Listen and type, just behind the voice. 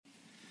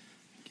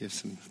Give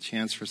some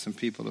chance for some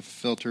people to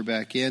filter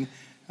back in.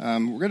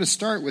 We're going to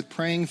start with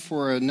praying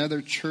for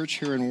another church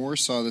here in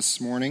Warsaw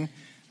this morning,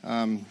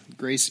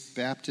 Grace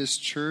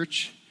Baptist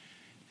Church.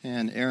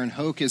 And Aaron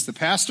Hoke is the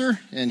pastor,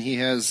 and he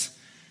has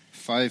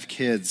 5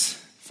 kids,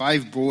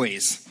 5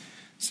 boys.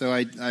 So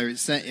I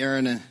sent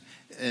Aaron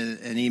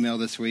an email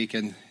this week,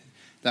 and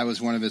that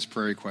was one of his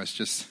prayer requests.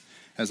 Just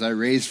as I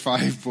raise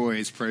 5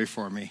 boys, pray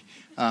for me.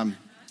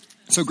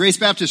 So Grace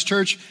Baptist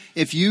Church,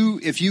 if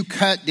you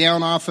cut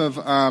down off of,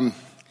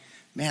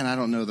 I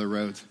don't know the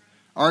roads.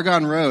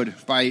 Argonne Road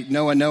by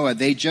Noah.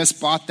 They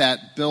just bought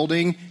that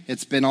building.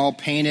 It's been all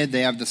painted.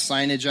 They have the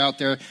signage out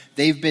there.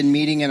 They've been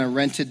meeting in a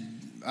rented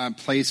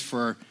place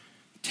for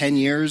 10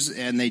 years,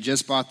 and they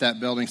just bought that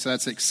building. So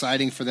that's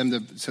exciting for them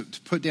to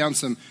put down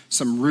some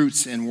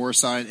roots in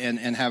Warsaw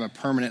and have a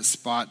permanent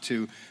spot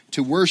to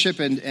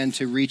worship and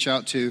to reach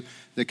out to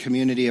the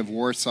community of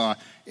Warsaw.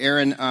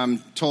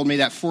 Aaron told me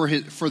that for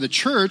the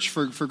church,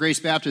 for Grace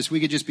Baptist, we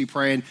could just be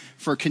praying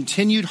for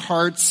continued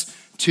hearts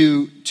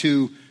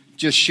to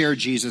just share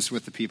Jesus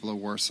with the people of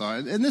Warsaw.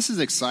 And this is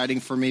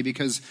exciting for me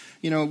because,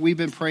 we've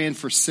been praying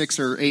for 6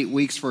 or 8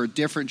 weeks for a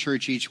different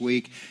church each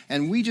week.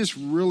 And we just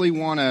really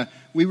want to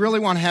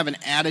have an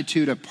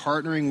attitude of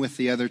partnering with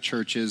the other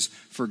churches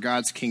for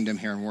God's kingdom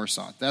here in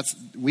Warsaw.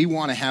 We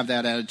want to have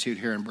that attitude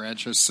here in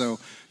Branches.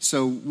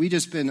 So we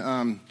just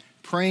been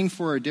praying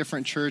for a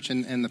different church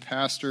and the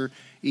pastor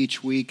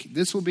each week.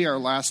 This will be our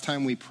last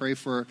time we pray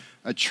for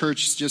a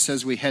church just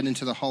as we head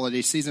into the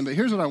holiday season. But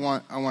here's what I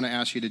want to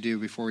ask you to do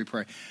before we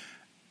pray.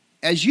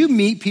 As you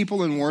meet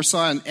people in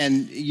Warsaw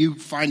and you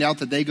find out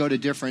that they go to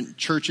different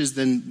churches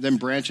than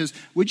Branches,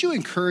 would you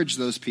encourage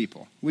those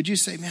people? Would you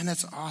say, man,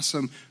 that's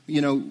awesome.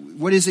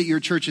 What is it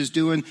your church is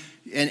doing?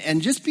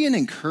 And just be an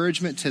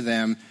encouragement to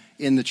them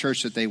in the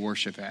church that they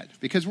worship at.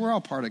 Because we're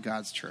all part of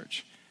God's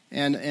church.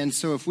 And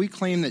so if we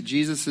claim that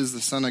Jesus is the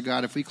Son of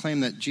God, if we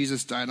claim that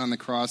Jesus died on the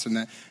cross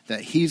and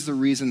that he's the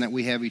reason that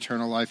we have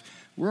eternal life,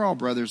 we're all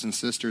brothers and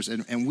sisters.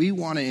 And we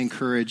want to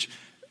encourage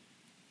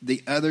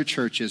the other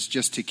churches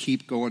just to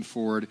keep going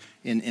forward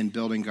in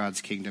building God's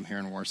kingdom here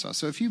in Warsaw.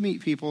 So if you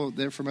meet people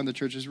there from other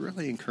churches,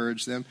 really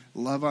encourage them,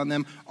 love on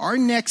them. Our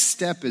next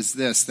step is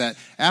this, that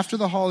after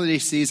the holiday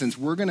seasons,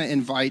 we're going to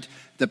invite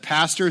the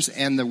pastors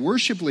and the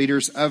worship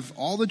leaders of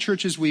all the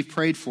churches we've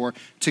prayed for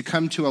to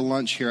come to a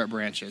lunch here at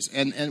Branches.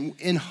 And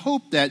in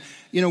hope that,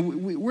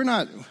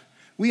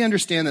 we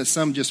understand that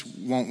some just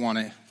won't want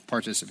to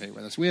participate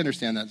with us. We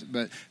understand that.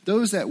 But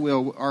those that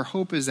will, our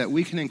hope is that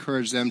we can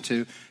encourage them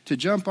to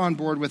jump on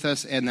board with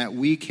us and that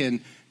we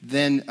can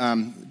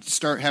then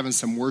start having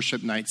some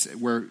worship nights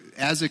where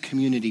as a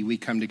community we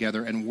come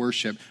together and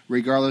worship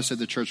regardless of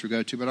the church we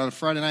go to. But on a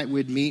Friday night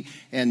we'd meet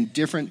and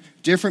different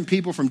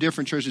people from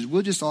different churches,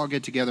 we'll just all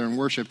get together and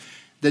worship.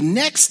 The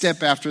next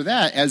step after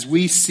that, as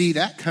we see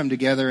that come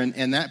together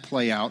and that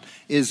play out,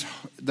 is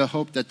the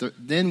hope that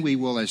then we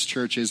will as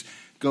churches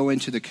go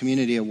into the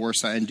community of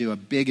Warsaw and do a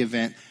big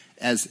event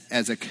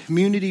as a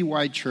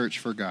community-wide church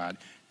for God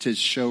to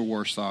show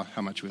Warsaw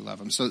how much we love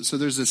them. So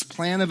there's this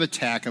plan of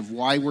attack of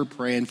why we're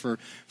praying for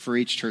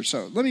each church.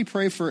 So let me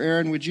pray for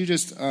Aaron. Would you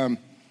just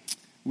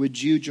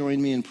would you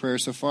join me in prayer?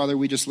 So Father,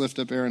 we just lift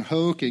up Aaron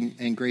Hoke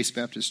and Grace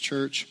Baptist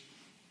Church.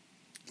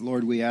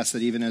 Lord, we ask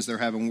that even as they're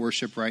having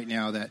worship right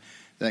now,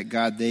 that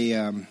God,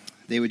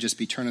 they would just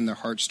be turning their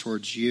hearts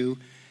towards you.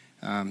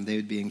 They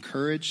would be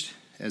encouraged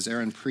as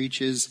Aaron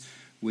preaches.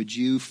 Would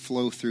you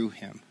flow through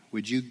him?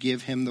 Would you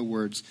give him the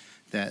words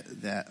that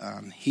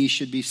he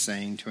should be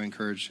saying to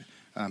encourage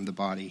the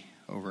body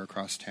over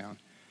across town?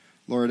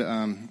 Lord,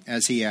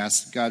 as he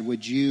asks, God,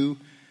 would you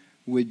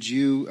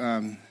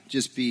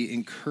just be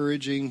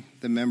encouraging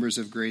the members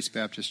of Grace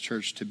Baptist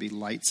Church to be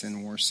lights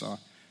in Warsaw,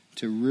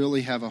 to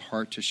really have a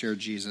heart to share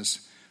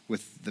Jesus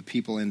with the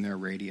people in their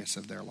radius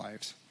of their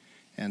lives.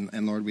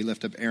 And Lord, we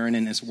lift up Aaron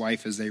and his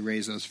wife as they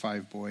raise those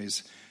 5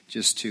 boys,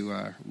 just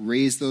to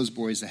raise those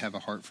boys to have a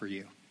heart for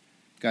you.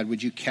 God,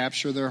 would you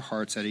capture their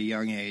hearts at a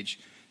young age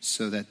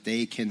so that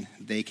they can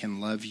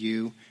love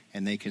you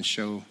and they can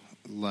show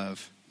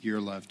your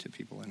love to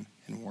people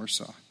in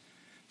Warsaw.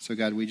 So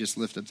God, we just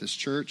lift up this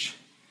church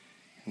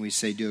and we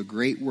say do a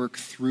great work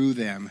through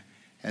them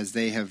as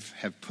they have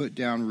put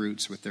down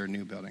roots with their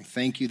new building.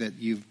 Thank you that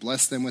you've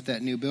blessed them with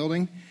that new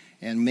building,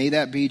 and may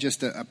that be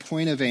just a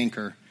point of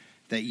anchor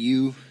that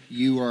you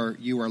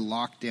are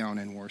locked down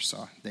in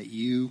Warsaw, that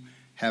you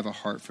have a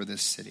heart for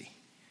this city.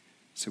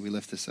 So we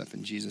lift this up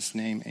in Jesus'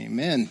 name.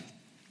 Amen.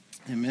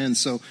 Amen.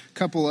 So a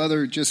couple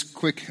other just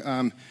quick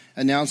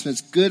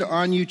announcements. Good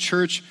on you,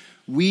 church.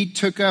 We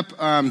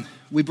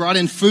brought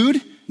in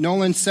food.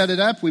 Nolan set it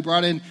up. We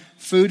brought in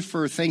food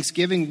for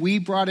Thanksgiving. We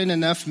brought in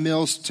enough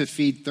meals to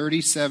feed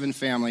 37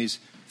 families.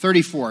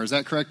 34, is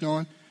that correct,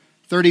 Nolan?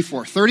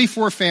 34.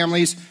 34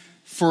 families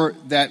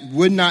that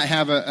would not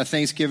have a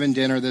Thanksgiving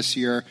dinner this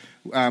year.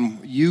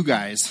 You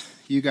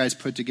guys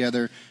put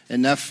together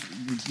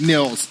enough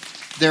meals.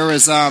 There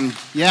was,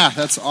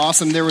 that's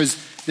awesome. There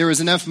was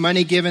enough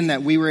money given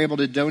that we were able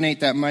to donate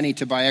that money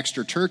to buy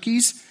extra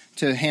turkeys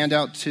to hand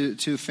out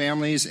to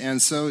families.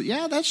 And so,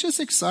 yeah, that's just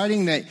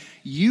exciting that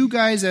you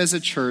guys as a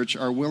church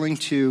are willing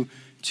to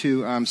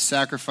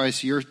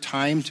sacrifice your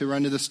time to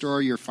run to the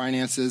store, your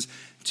finances,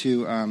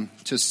 to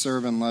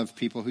serve and love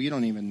people who you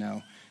don't even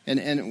know.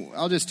 And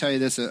I'll just tell you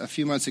this. A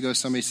few months ago,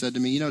 somebody said to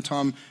me,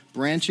 Tom,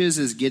 Branches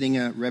is getting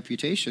a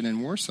reputation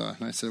in Warsaw.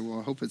 And I said,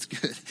 well, I hope it's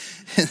good.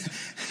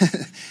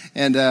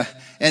 and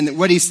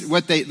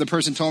the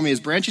person told me is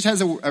Branches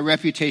has a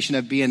reputation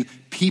of being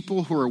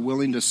people who are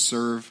willing to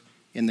serve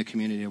in the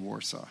community of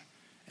Warsaw.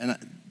 And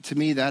to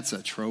me, that's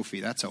a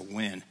trophy. That's a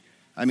win.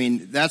 I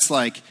mean, that's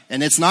like,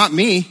 and it's not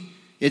me.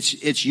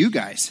 It's you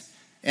guys.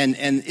 And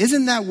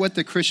isn't that what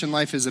the Christian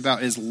life is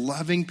about, is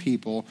loving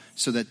people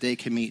so that they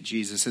can meet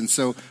Jesus? And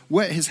so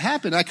what has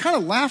happened, I kind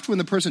of laughed when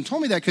the person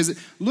told me that, because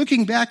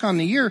looking back on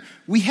the year,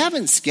 we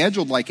haven't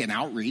scheduled like an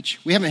outreach.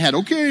 We haven't had,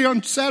 okay,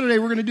 on Saturday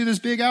we're going to do this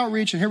big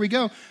outreach and here we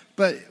go.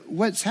 But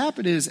what's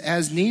happened is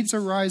as needs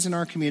arise in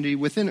our community,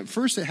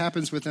 first it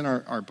happens within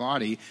our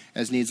body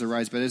as needs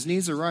arise, but as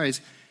needs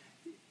arise,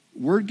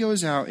 word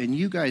goes out and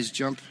you guys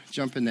jump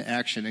into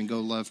action and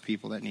go love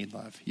people that need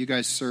love. You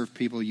guys serve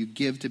people, you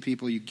give to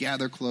people, you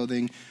gather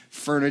clothing,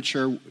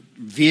 furniture,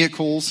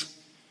 vehicles.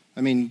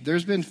 I mean,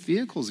 there's been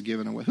vehicles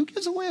given away. Who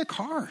gives away a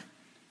car?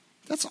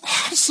 That's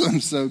awesome.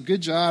 So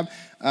good job.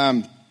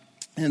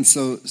 And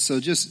so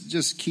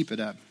just keep it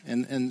up.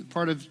 And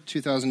part of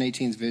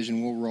 2018's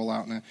vision we'll roll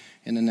out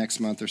in the next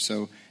month or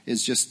so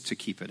is just to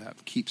keep it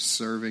up. Keep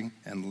serving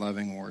and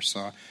loving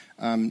Warsaw.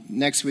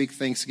 Next week,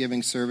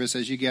 Thanksgiving service,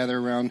 as you gather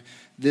around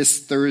this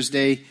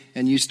Thursday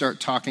and you start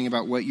talking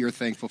about what you're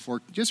thankful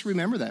for, just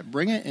remember that.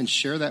 Bring it and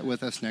share that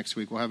with us next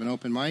week. We'll have an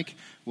open mic.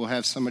 We'll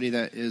have somebody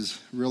that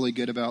is really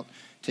good about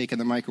taking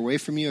the mic away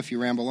from you if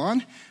you ramble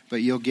on,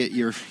 but you'll get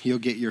your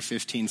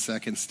 15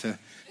 seconds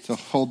to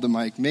hold the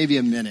mic, maybe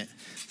a minute.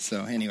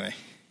 So anyway,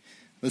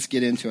 let's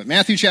get into it.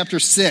 Matthew chapter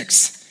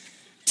 6.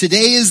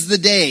 Today is the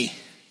day.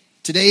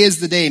 Today is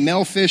the day.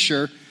 Mel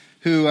Fisher,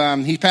 who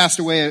he passed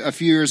away a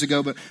few years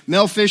ago, but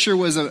Mel Fisher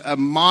was a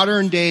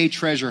modern day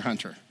treasure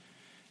hunter.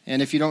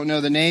 And if you don't know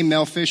the name,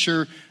 Mel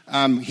Fisher,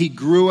 he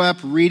grew up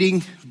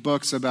reading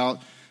books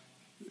about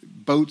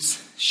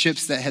boats,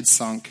 ships that had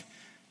sunk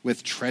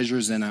with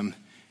treasures in them.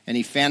 And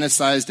he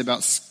fantasized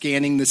about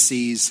scanning the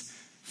seas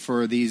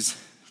for these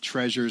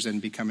treasures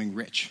and becoming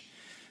rich.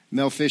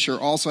 Mel Fisher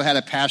also had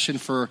a passion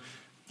for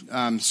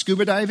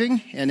scuba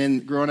diving,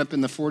 and growing up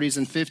in the 40s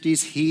and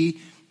 50s,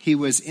 he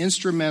was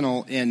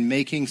instrumental in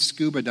making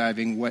scuba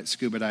diving what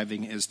scuba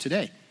diving is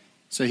today.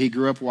 So he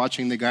grew up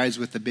watching the guys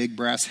with the big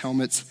brass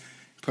helmets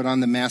put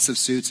on the massive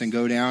suits and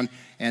go down,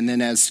 and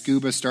then as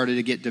scuba started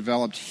to get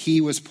developed,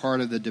 he was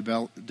part of the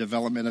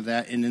development of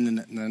that. And in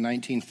the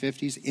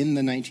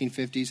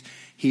 1950s,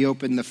 he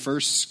opened the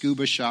first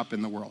scuba shop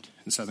in the world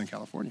in Southern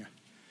California.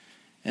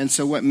 And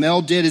so what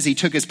Mel did is he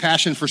took his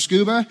passion for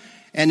scuba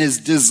and his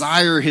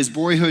desire, his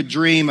boyhood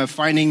dream of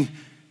finding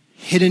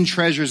hidden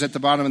treasures at the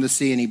bottom of the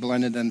sea, and he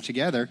blended them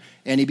together,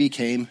 and he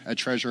became a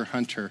treasure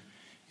hunter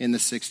in the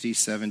 60s,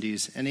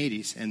 70s, and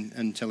 80s, and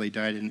until he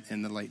died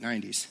in the late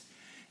 90s.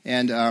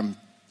 And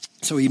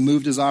so he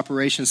moved his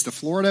operations to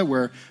Florida,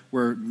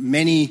 where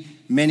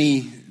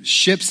many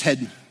ships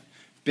had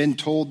been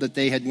told that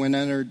they had went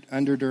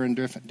under during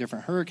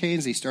different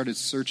hurricanes. He started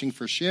searching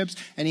for ships,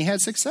 and he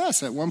had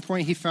success. At one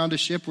point, he found a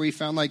ship where he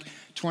found like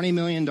 $20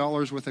 million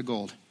worth of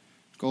gold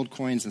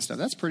coins and stuff.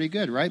 That's pretty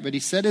good, right? But he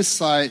set his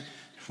sight.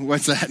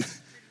 What's that?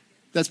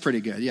 That's pretty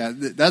good. Yeah,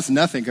 that's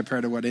nothing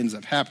compared to what ends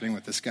up happening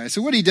with this guy.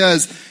 So what he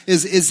does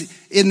is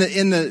in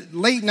the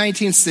late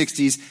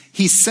 1960s,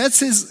 he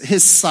sets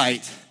his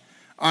sight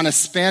on a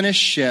Spanish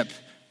ship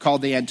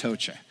called the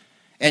Antocha.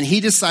 And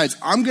he decides,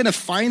 I'm going to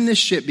find this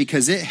ship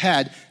because it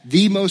had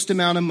the most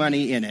amount of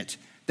money in it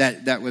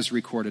that was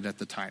recorded at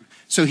the time.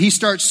 So he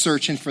starts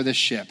searching for this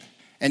ship.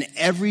 And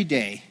every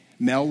day,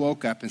 Mel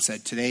woke up and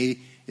said, today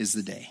is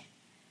the day.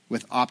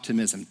 With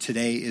optimism,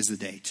 today is the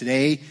day.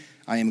 Today,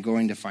 I am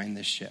going to find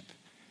this ship.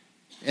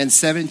 And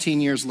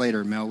 17 years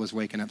later, Mel was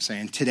waking up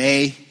saying,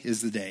 today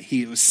is the day.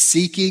 He was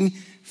seeking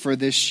for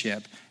this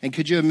ship. And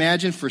could you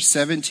imagine for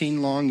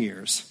 17 long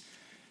years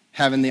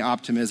having the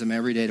optimism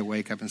every day to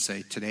wake up and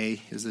say,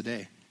 today is the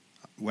day.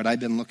 What I've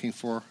been looking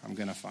for, I'm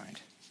going to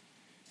find.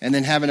 And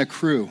then having a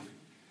crew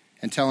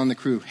and telling the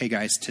crew, hey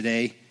guys,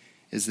 today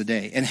is the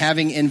day. And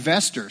having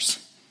investors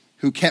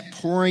who kept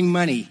pouring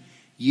money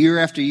year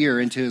after year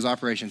into his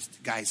operations.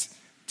 Guys,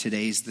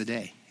 today's the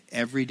day.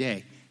 Every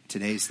day,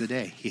 today's the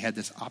day. He had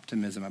this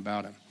optimism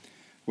about him.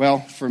 Well,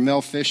 for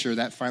Mel Fisher,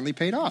 that finally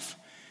paid off.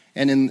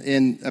 And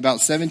in about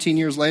 17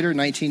 years later,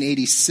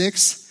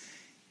 1986,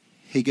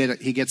 he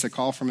gets a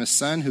call from his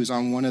son who's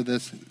on one of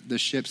the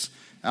ships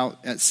out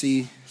at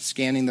sea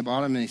scanning the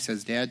bottom, and he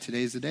says, Dad,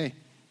 today's the day.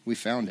 We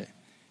found it.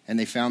 And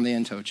they found the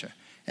Antocha.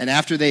 And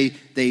after they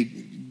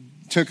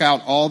took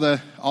out all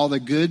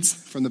the goods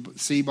from the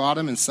sea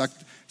bottom and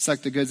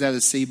sucked the goods out of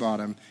the sea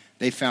bottom,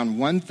 they found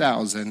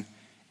 1,000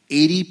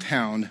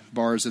 80-pound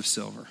bars of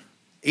silver.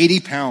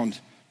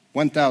 1,000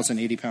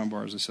 80-pound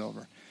bars of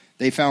silver.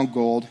 They found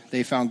gold.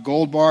 They found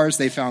gold bars.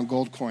 They found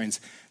gold coins.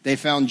 They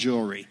found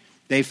jewelry.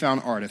 They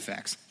found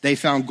artifacts. They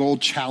found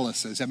gold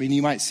chalices. I mean,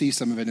 you might see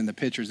some of it in the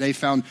pictures. They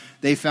found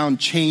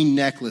chain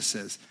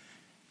necklaces.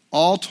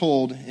 All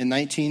told in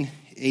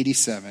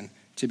 1987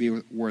 to be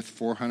worth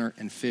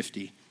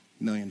 $450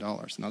 million.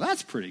 Now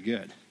that's pretty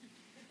good.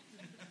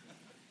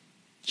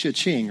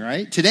 Cha-ching,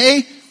 right?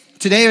 Today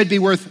it would be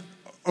worth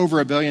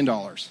over $1 billion,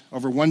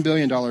 over $1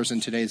 billion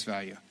in today's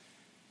value.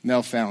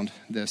 Mel found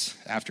this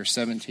after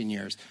 17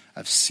 years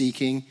of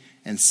seeking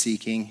and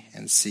seeking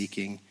and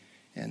seeking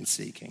and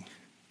seeking.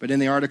 But in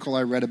the article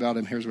I read about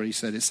him, here's what he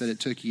said. It said it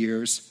took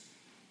years.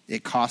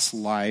 It cost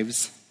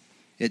lives.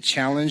 It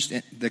challenged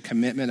the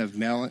commitment of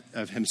Mel,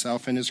 of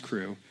himself and his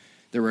crew.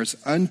 There was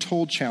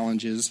untold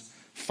challenges,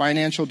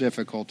 financial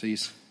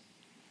difficulties,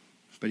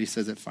 but he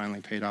says it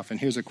finally paid off. And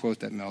here's a quote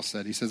that Mel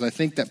said. He says, "I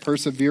think that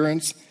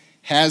perseverance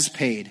has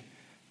paid.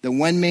 The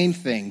one main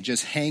thing,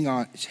 just hang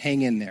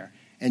in there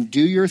and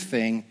do your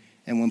thing.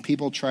 And when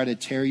people try to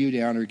tear you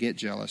down or get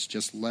jealous,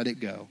 just let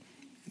it go.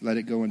 Let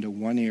it go into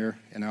one ear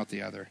and out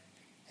the other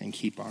and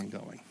keep on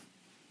going."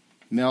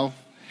 Mel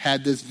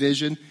had this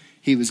vision.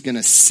 He was going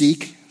to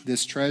seek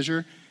this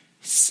treasure.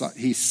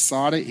 He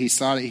sought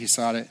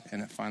it,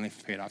 and it finally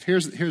paid off.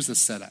 Here's the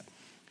setup.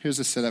 Here's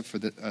the setup for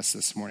us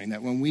this morning,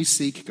 that when we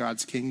seek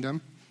God's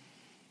kingdom,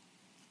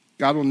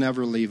 God will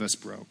never leave us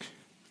broke.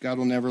 God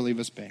will never leave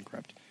us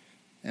bankrupt.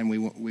 And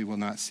we will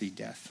not see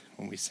death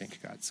when we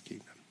seek God's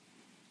kingdom.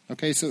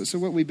 Okay, so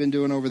what we've been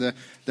doing over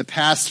the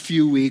past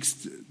few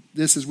weeks,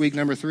 this is week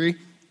number 3,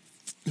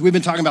 we've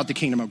been talking about the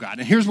kingdom of God.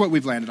 And here's what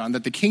we've landed on,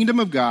 that the kingdom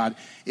of God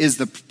is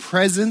the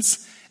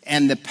presence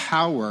and the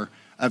power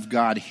of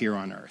God here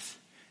on earth.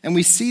 And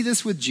we see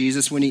this with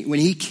Jesus when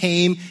he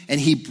came and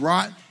he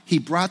brought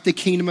the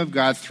kingdom of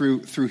God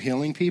through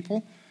healing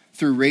people,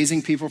 through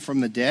raising people from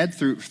the dead,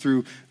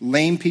 through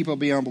lame people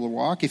being able to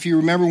walk. If you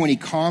remember when he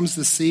calms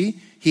the sea,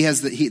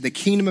 the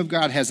kingdom of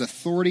God has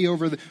authority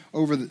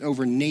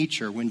over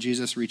nature when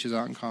Jesus reaches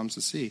out and calms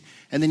the sea.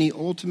 And then he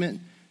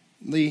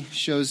ultimately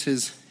shows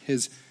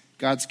his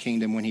God's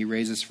kingdom when he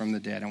raises from the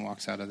dead and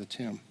walks out of the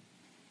tomb.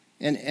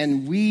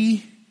 And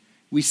we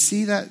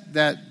see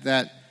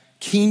that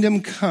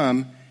kingdom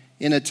come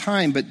in a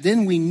time, but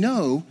then we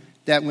know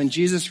that when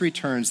Jesus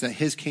returns, that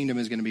his kingdom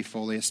is going to be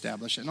fully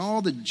established. And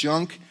all the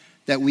junk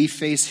that we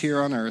face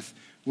here on earth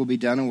will be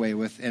done away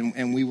with,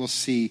 and we will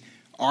see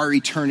our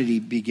eternity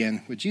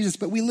begin with Jesus.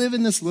 But we live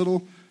in this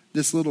little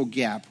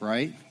gap,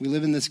 right? We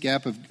live in this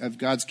gap of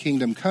God's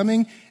kingdom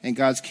coming and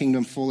God's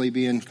kingdom fully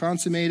being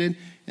consummated,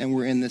 and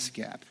we're in this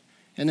gap.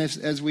 And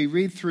as we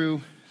read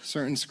through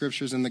certain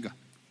scriptures in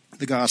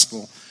the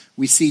gospel,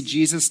 we see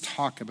Jesus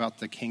talk about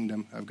the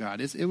kingdom of God.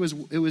 It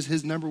was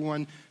his number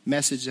one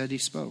message that he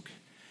spoke.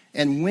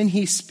 And when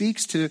he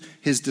speaks to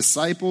his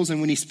disciples and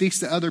when he speaks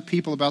to other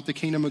people about the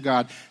kingdom of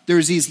God,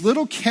 there's these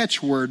little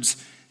catchwords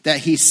that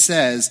he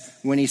says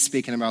when he's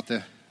speaking about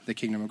the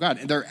kingdom of God.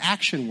 And they're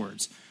action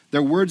words.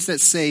 They're words that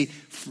say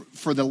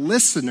for the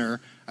listener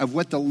of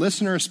what the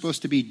listener is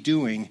supposed to be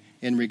doing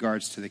in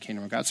regards to the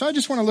kingdom of God. So I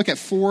just want to look at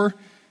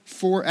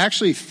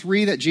actually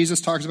 3 that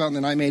Jesus talks about, and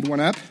then I made one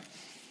up.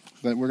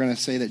 But we're going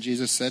to say that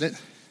Jesus said it.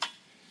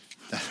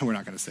 We're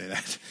not going to say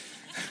that.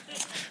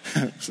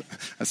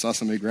 I saw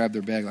somebody grab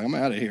their bag like, I'm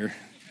out of here.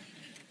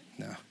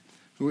 No.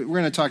 We're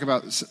going to talk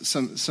about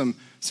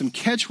some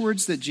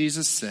catchwords that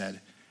Jesus said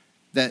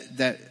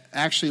that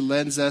actually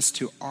lends us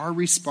to our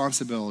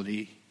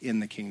responsibility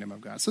in the kingdom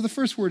of God. So the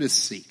first word is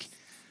seek.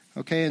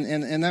 Okay,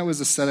 and that was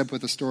a setup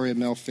with the story of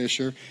Mel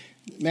Fisher.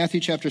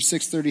 Matthew chapter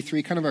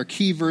 6:33, kind of our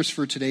key verse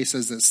for today,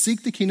 says that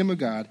seek the kingdom of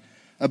God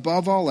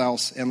above all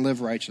else and live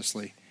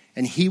righteously,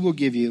 and he will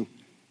give you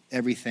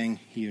everything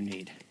you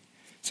need.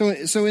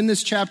 So in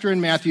this chapter in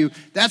Matthew,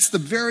 that's the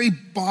very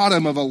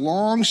bottom of a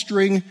long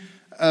string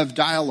of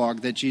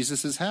dialogue that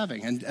Jesus is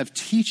having and of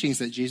teachings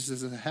that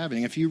Jesus is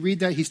having. If you read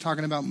that, he's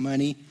talking about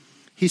money.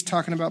 He's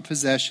talking about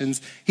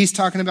possessions. He's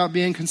talking about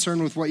being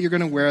concerned with what you're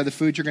going to wear, the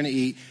food you're going to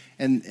eat,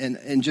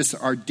 and just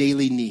our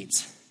daily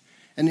needs.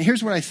 And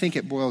here's what I think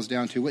it boils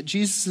down to. What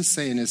Jesus is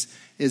saying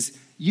is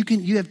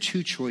you have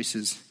 2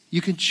 choices.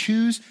 You can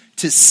choose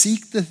to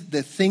seek the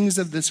things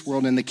of this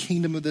world and the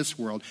kingdom of this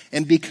world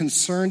and be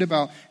concerned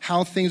about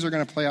how things are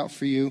going to play out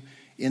for you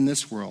in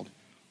this world.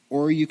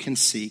 Or you can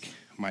seek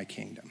my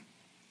kingdom.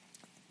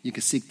 You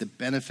can seek the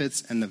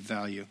benefits and the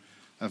value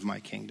of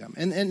my kingdom.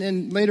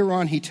 And later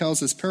on, he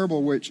tells this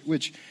parable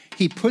which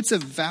he puts a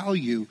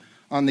value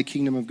on the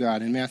kingdom of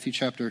God. In Matthew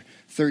chapter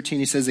 13,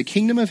 he says, the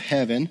kingdom of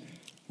heaven,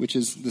 which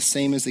is the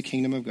same as the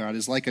kingdom of God,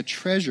 is like a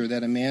treasure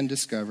that a man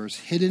discovers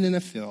hidden in a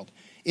field.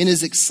 In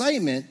his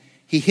excitement,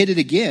 he hid it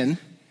again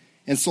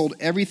and sold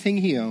everything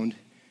he owned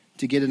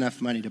to get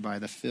enough money to buy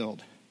the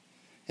field.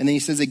 And then he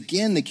says,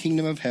 again, the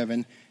kingdom of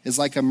heaven is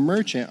like a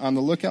merchant on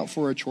the lookout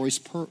for choice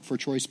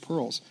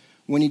pearls.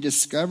 When he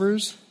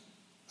discovers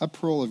a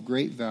pearl of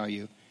great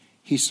value,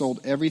 he sold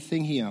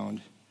everything he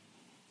owned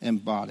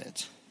and bought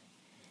it.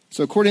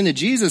 So according to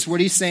Jesus,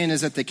 what he's saying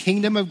is that the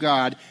kingdom of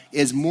God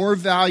is more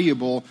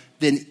valuable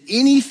than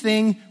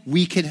anything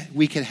we could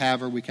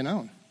have or we can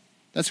own.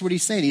 That's what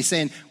he's saying. He's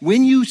saying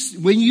when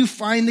you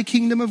find the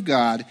kingdom of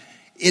God,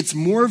 It's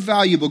more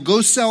valuable.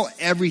 Go sell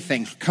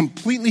everything.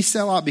 Completely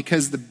sell out,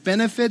 because the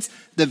benefits,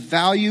 the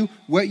value,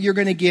 what you're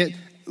going to get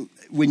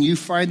when you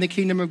find the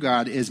kingdom of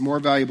God is more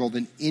valuable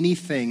than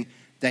anything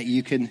that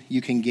you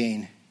can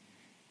gain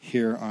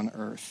here on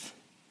earth.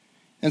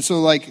 And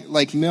so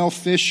like Mel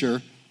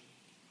Fisher,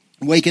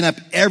 waking up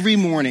every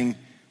morning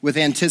with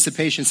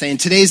anticipation, saying,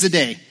 today's the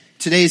day,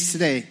 today's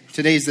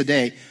the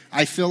day.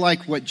 I feel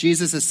like what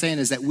Jesus is saying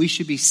is that we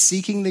should be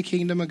seeking the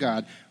kingdom of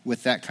God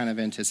with that kind of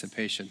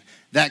anticipation,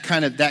 that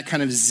kind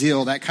of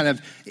zeal, that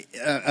kind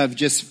of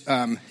just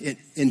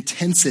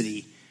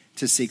intensity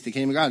to seek the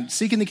kingdom of God.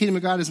 Seeking the kingdom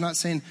of God is not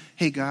saying,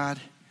 hey, God,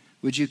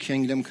 would your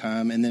kingdom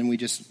come? And then we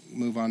just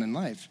move on in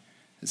life.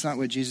 That's not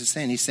what Jesus is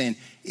saying. He's saying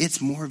it's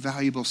more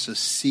valuable, so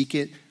seek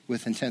it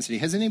with intensity.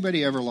 Has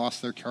anybody ever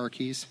lost their car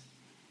keys?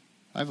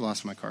 I've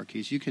lost my car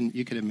keys. You can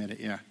admit it,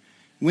 yeah.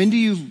 When do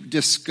you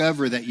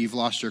discover that you've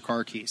lost your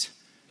car keys?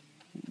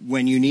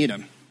 When you need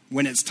them.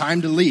 When it's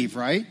time to leave,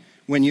 right?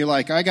 When you're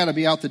like, I got to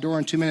be out the door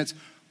in 2 minutes.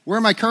 Where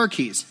are my car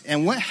keys?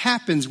 And what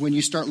happens when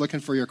you start looking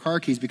for your car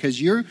keys? Because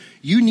you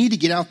need to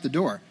get out the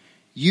door.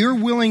 You're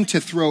willing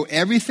to throw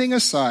everything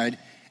aside,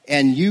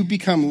 and you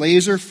become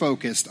laser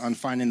focused on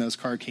finding those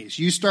car keys.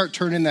 You start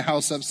turning the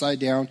house upside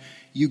down.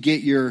 You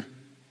get your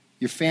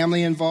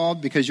family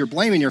involved, because you're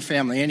blaming your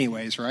family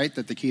anyways, right?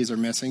 That the keys are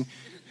missing.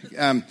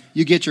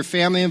 You get your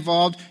family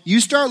involved. You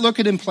start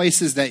looking in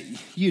places that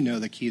you know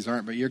the keys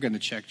aren't, but you're going to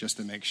check just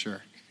to make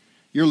sure.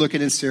 You're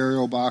looking in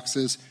cereal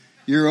boxes.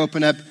 You're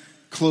opening up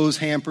clothes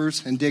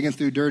hampers and digging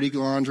through dirty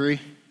laundry.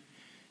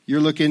 You're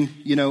looking,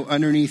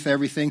 underneath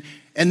everything.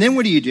 And then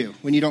what do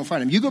when you don't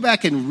find them? You go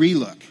back and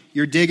relook.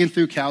 You're digging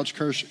through couch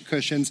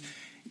cushions.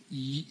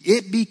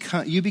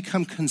 You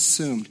become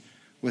consumed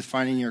with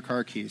finding your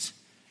car keys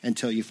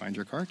until you find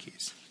your car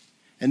keys.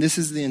 And this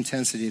is the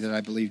intensity that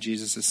I believe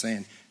Jesus is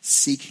saying.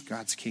 Seek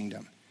God's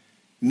kingdom.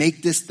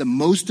 Make this the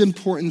most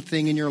important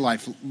thing in your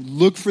life.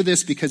 Look for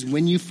this, because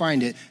when you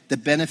find it, the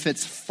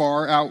benefits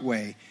far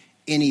outweigh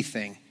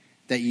anything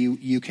that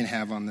you can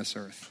have on this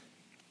earth.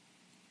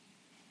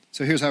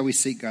 So here's how we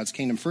seek God's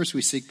kingdom. First,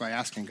 we seek by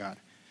asking God.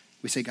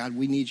 We say, God,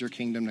 we need your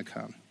kingdom to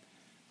come.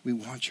 We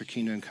want your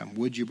kingdom to come.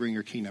 Would you bring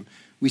your kingdom?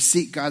 We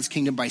seek God's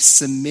kingdom by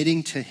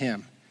submitting to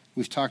him.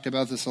 We've talked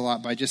about this a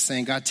lot, by just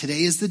saying, God,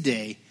 today is the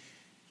day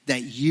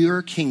that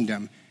your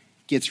kingdom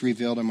gets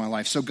revealed in my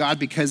life. So God,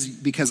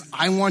 because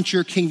I want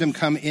your kingdom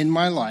come in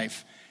my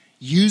life,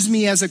 use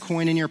me as a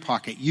coin in your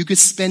pocket. You could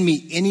spend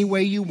me any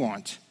way you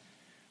want.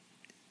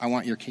 I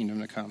want your kingdom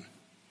to come.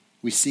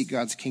 We seek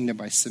God's kingdom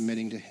by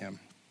submitting to him.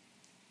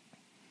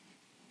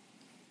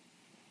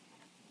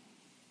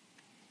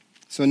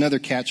 So another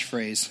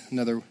catchphrase,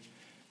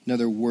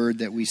 another word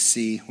that we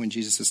see when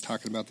Jesus is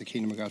talking about the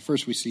kingdom of God.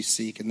 First we see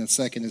seek, and the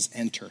second is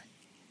enter.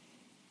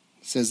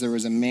 It says there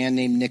was a man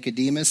named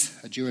Nicodemus,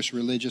 a Jewish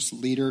religious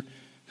leader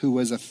who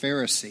was a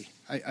Pharisee.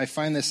 I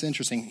find this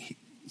interesting.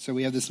 So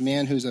we have this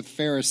man who's a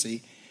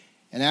Pharisee,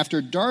 and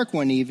after dark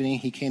one evening,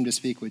 he came to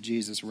speak with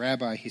Jesus.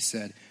 Rabbi, he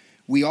said,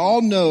 we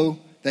all know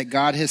that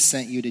God has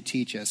sent you to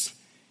teach us.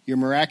 Your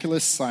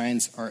miraculous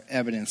signs are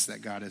evidence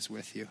that God is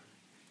with you.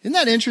 Isn't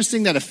that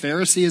interesting that a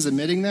Pharisee is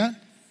admitting that?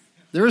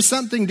 There was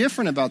something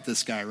different about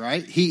this guy,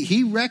 right?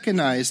 He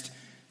recognized,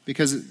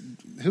 because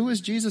who was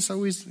Jesus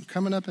always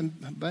coming up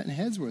and butting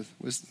heads with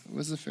was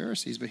the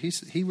Pharisees. But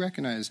he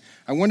recognized.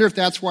 I wonder if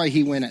that's why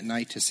he went at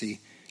night to see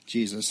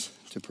Jesus,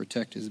 to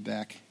protect his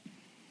back.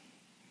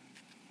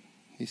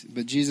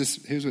 But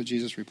here's what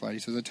Jesus replied. He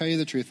says, I tell you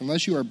the truth,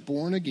 unless you are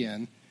born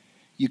again,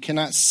 you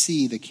cannot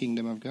see the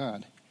kingdom of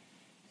God.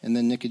 And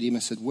then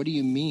Nicodemus said, what do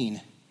you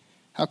mean?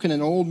 How can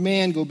an old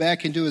man go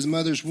back into his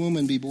mother's womb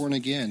and be born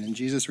again? And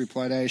Jesus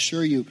replied, I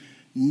assure you,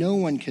 no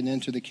one can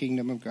enter the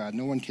kingdom of God.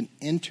 No one can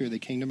enter the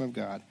kingdom of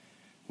God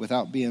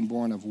without being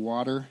born of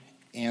water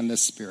and the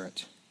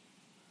Spirit.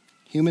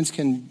 Humans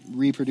can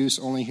reproduce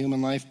only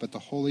human life, but the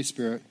Holy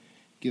Spirit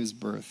gives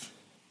birth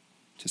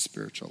to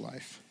spiritual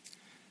life.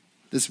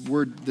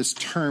 This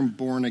term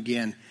born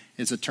again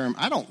is a term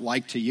I don't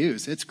like to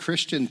use. It's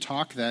Christian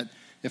talk that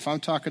if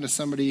I'm talking to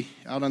somebody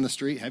out on the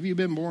street, have you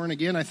been born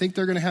again? I think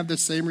they're going to have the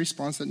same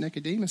response that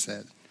Nicodemus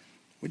had.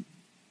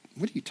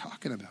 What are you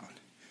talking about?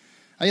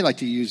 I like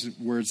to use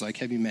words like,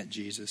 have you met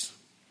Jesus?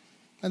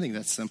 I think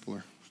that's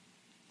simpler.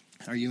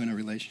 Are you in a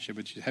relationship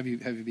with Jesus? Have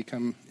you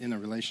become in a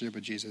relationship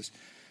with Jesus?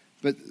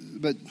 But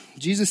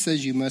Jesus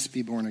says you must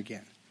be born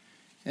again.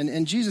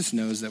 And Jesus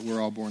knows that we're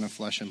all born of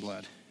flesh and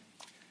blood.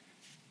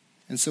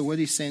 And so what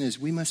he's saying is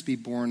we must be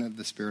born of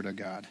the Spirit of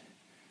God.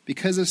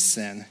 Because of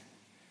sin,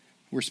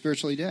 we're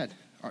spiritually dead.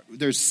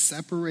 There's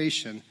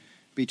separation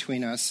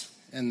between us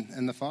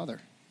and the Father.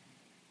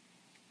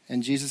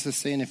 And Jesus is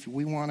saying if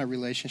we want a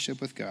relationship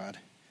with God,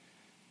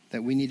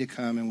 that we need to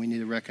come and we need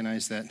to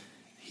recognize that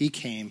he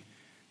came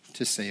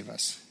to save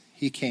us.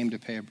 He came to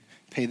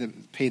pay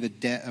the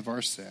debt of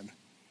our sin,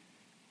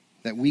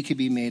 that we could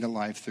be made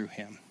alive through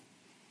him.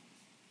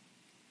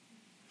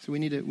 So we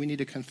need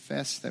to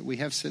confess that we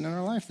have sin in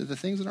our life, that the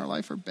things in our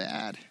life are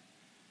bad.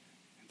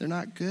 They're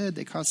not good.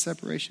 They cause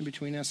separation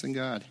between us and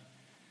God.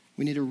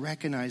 We need to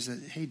recognize that,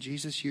 hey,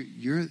 Jesus,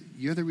 you're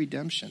the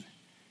redemption.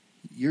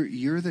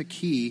 You're the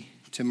key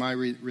to my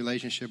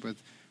relationship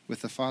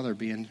with the Father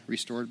being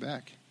restored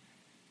back.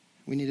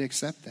 We need to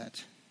accept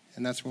that.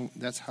 And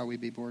that's how we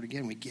be born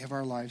again. We give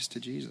our lives to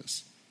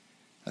Jesus.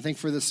 I think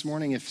for this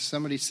morning, if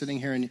somebody's sitting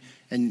here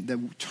and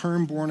the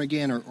term born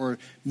again or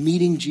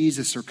meeting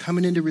Jesus or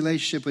coming into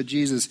relationship with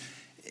Jesus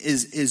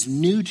is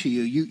new to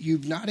you,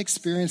 you've not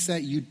experienced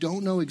that, you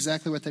don't know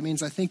exactly what that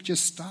means, I think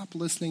just stop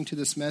listening to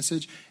this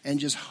message and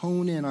just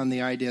hone in on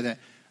the idea that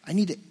I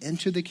need to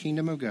enter the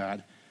kingdom of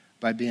God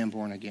by being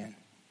born again.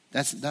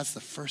 That's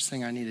the first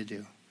thing I need to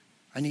do.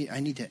 I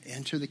need to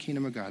enter the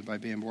kingdom of God by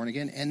being born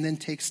again, and then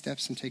take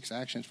steps and take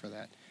actions for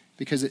that.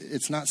 Because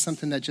it's not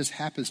something that just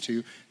happens to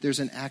you. There's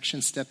an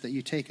action step that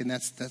you take, and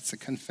that's a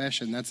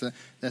confession. That's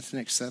an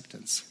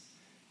acceptance.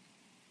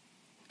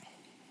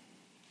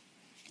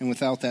 And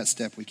without that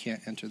step, we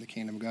can't enter the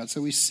kingdom of God.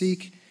 So we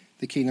seek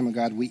the kingdom of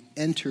God. We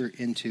enter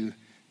into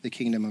the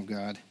kingdom of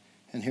God.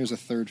 And here's a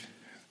third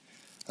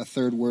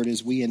word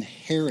is we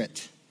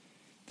inherit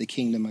the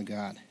kingdom of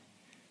God. It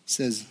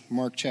says,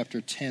 Mark chapter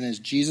 10, as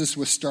Jesus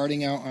was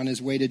starting out on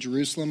his way to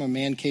Jerusalem, a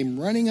man came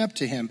running up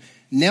to him,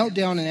 knelt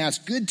down and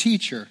asked, "Good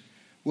teacher,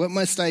 what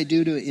must I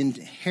do to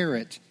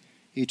inherit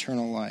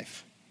eternal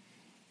life?"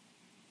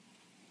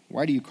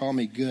 "Why do you call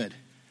me good?"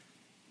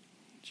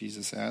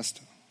 Jesus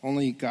asked.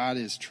 "Only God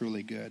is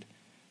truly good.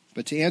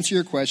 But to answer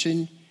your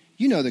question,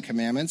 you know the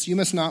commandments. You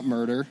must not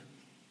murder.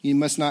 You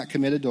must not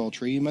commit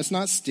adultery. You must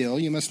not steal.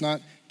 You must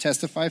not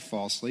testify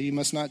falsely. You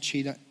must not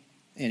cheat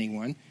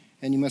anyone.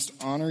 And you must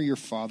honor your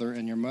father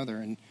and your mother."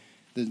 And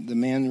the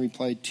man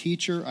replied,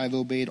 "Teacher, I've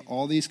obeyed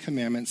all these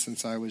commandments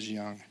since I was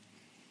young."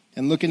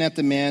 And looking at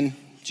the man,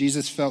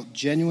 Jesus felt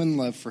genuine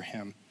love for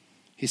him.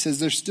 He says,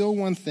 "There's still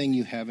one thing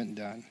you haven't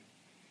done.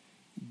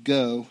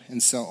 Go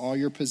and sell all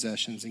your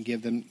possessions and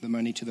give them the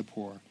money to the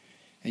poor,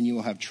 and you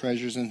will have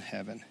treasures in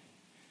heaven.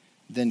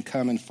 Then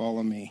come and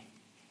follow me."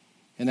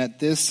 And at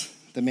this,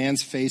 the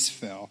man's face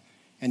fell,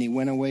 and he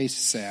went away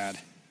sad,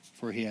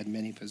 for he had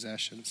many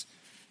possessions.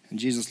 And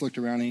Jesus looked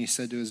around and he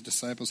said to his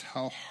disciples,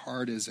 "How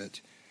hard is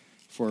it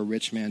for a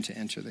rich man to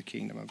enter the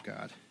kingdom of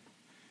God?"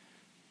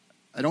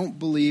 I don't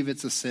believe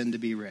it's a sin to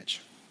be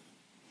rich.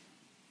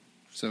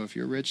 So if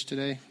you're rich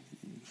today,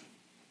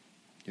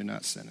 you're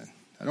not sinning.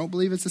 I don't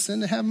believe it's a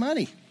sin to have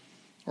money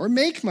or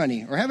make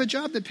money or have a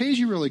job that pays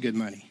you really good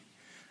money.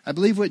 I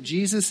believe what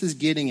Jesus is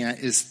getting at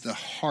is the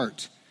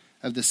heart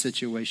of the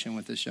situation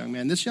with this young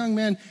man. This young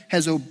man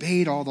has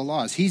obeyed all the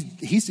laws.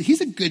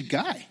 He's a good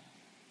guy.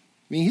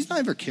 I mean, he's not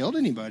ever killed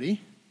anybody.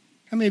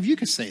 How many of you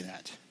could say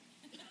that?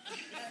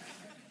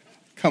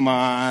 Come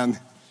on.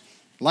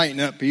 Lighten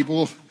up,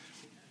 people.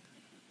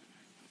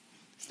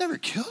 He's never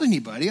killed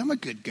anybody. I'm a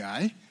good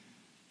guy. I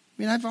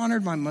mean, I've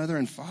honored my mother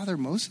and father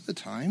most of the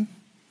time.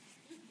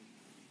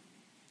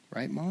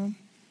 Right, Mom?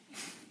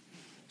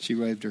 She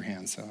waved her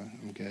hand, so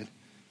I'm good.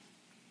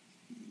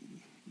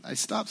 I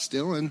stopped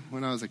stealing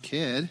when I was a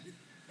kid.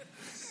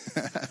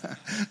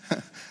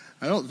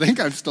 I don't think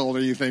I've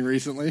stolen anything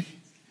recently.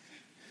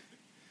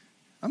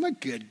 I'm a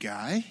good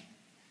guy.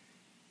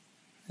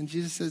 And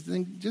Jesus says,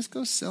 then just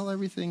go sell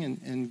everything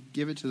and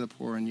give it to the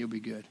poor and you'll be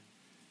good.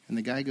 And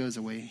the guy goes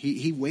away.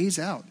 He weighs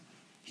out.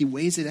 He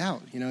weighs it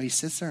out. You know, he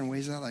sits there and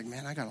weighs it out like,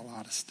 man, I got a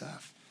lot of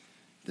stuff.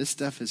 This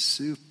stuff is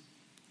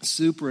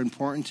super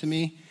important to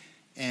me.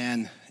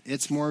 And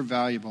it's more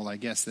valuable, I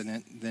guess,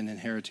 than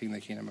inheriting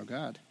the kingdom of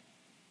God.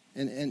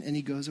 And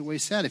he goes away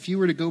sad. If you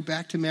were to go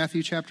back to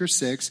Matthew chapter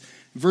 6,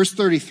 verse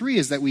 33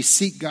 is that we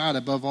seek God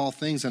above all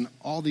things, and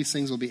all these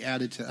things will be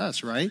added to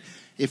us, right?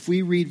 If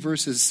we read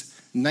verses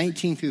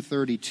 19 through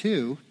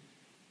 32,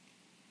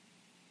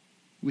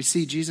 we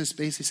see Jesus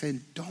basically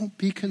saying, don't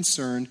be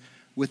concerned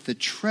with the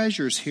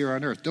treasures here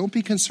on earth. Don't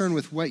be concerned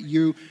with what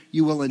you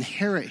will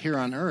inherit here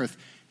on earth.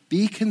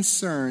 Be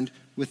concerned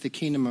with the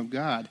kingdom of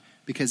God,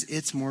 because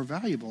it's more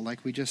valuable,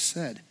 like we just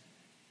said.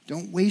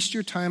 Don't waste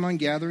your time on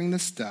gathering the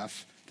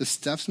stuff. The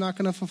stuff's not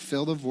going to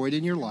fulfill the void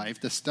in your life.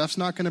 The stuff's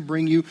not going to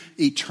bring you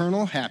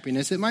eternal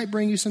happiness. It might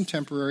bring you some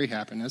temporary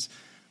happiness,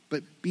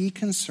 but be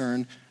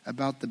concerned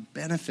about the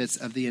benefits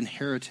of the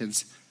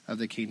inheritance of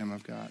the kingdom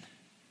of God.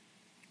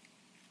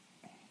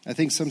 I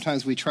think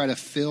sometimes we try to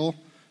fill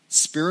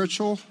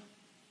spiritual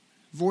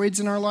voids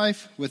in our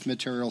life with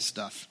material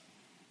stuff,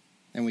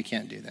 and we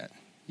can't do that.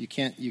 You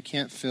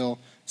can't fill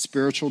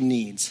spiritual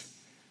needs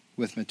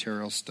with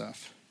material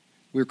stuff.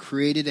 We're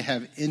created to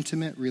have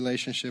intimate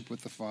relationship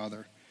with the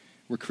Father.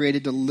 We're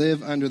created to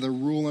live under the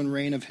rule and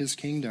reign of his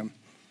kingdom.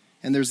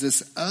 And there's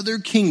this other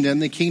kingdom,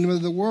 the kingdom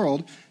of the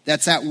world,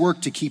 that's at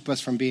work to keep us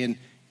from doing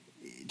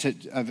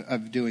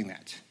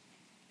that.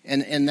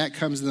 And that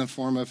comes in the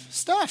form of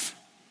stuff,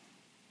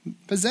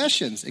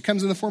 possessions. It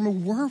comes in the form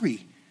of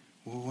worry.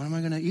 Well, what am I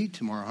going to eat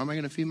tomorrow? How am I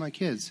going to feed my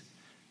kids?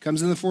 It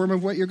comes in the form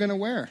of what you're going to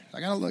wear. I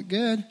got to look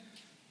good.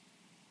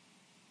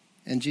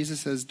 And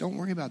Jesus says, don't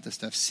worry about this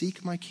stuff.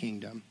 Seek my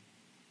kingdom,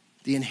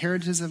 the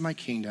inheritance of my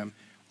kingdom.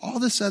 All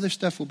this other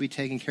stuff will be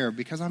taken care of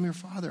because I'm your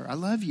Father. I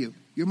love you.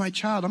 You're my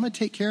child. I'm going to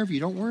take care of you.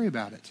 Don't worry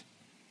about it.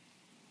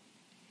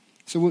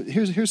 So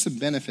here's some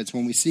benefits.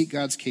 When we seek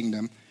God's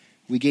kingdom,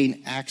 we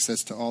gain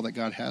access to all that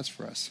God has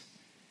for us,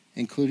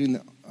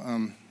 including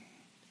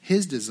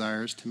his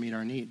desires to meet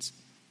our needs.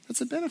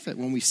 That's a benefit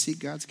when we seek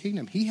God's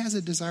kingdom. He has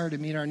a desire to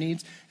meet our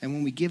needs, and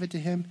when we give it to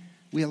him,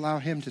 we allow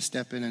him to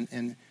step in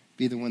and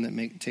be the one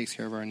that takes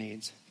care of our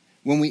needs.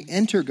 When we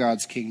enter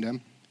God's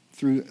kingdom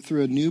through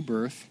a new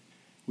birth,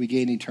 we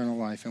gain eternal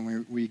life,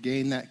 and we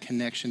gain that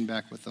connection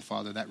back with the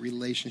Father, that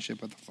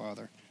relationship with the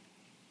Father.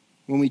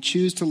 When we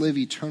choose to live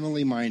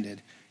eternally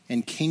minded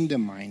and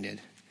kingdom-minded,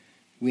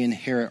 we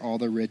inherit all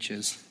the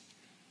riches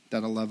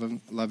that a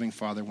loving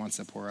Father wants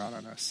to pour out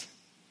on us.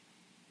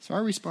 So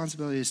our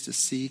responsibility is to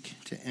seek,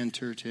 to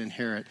enter, to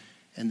inherit,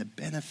 and the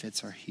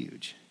benefits are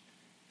huge,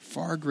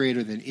 far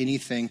greater than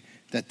anything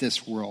that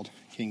this world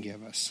can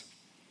give us.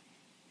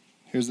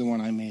 Here's the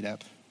one I made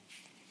up.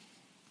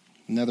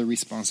 Another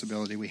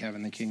responsibility we have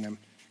in the kingdom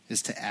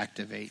is to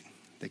activate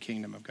the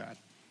kingdom of God.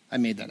 I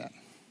made that up.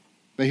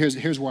 But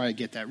here's why I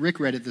get that. Rick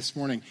read it this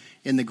morning.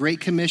 In the Great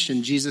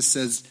Commission, Jesus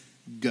says,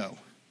 go.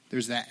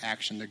 There's that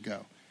action to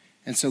go.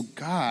 And so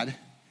God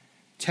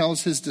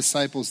tells his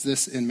disciples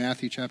this in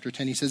Matthew chapter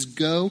 10. He says,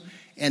 go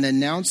and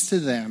announce to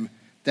them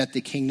that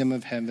the kingdom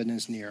of heaven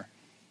is near.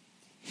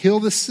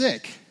 Heal the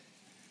sick,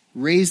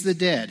 raise the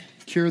dead,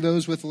 cure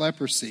those with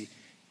leprosy,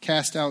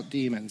 cast out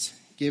demons,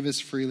 give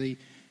as freely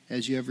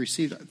as you have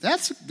received.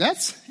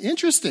 That's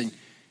interesting,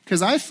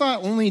 because I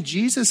thought only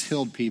Jesus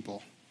healed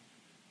people.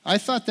 I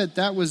thought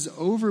that was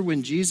over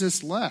when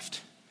Jesus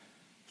left.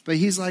 But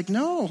he's like,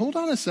 no, hold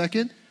on a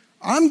second.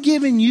 I'm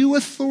giving you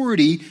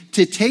authority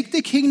to take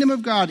the kingdom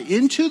of God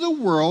into the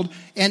world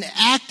and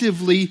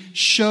actively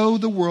show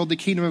the world the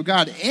kingdom of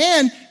God,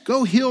 and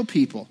go heal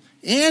people,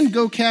 and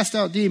go cast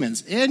out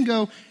demons, and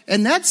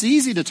that's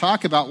easy to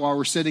talk about while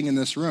we're sitting in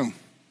this room.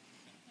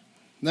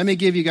 Let me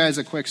give you guys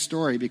a quick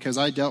story, because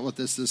I dealt with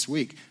this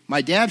week.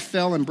 My dad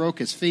fell and broke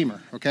his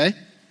femur, okay?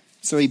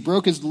 So he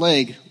broke his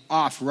leg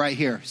off right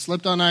here.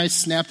 Slipped on ice,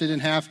 snapped it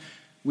in half.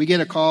 We get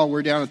a call,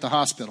 we're down at the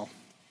hospital.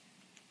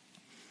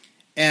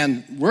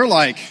 And we're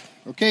like,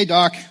 okay,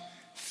 doc,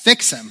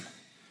 fix him.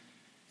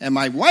 And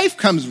my wife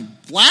comes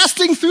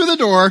blasting through the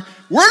door.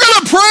 We're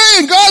going to pray,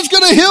 and God's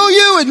going to heal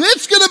you, and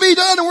it's going to be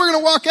done, and we're going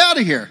to walk out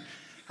of here.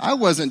 I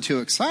wasn't too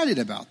excited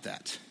about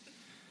that.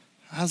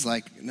 I was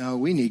like, no,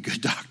 we need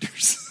good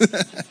doctors.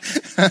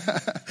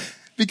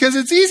 Because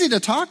it's easy to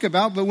talk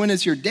about, but when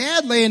it's your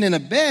dad laying in a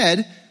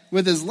bed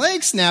with his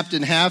leg snapped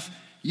in half,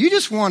 you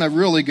just want a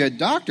really good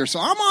doctor. So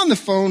I'm on the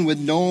phone with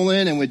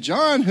Nolan and with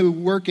John, who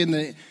work in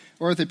the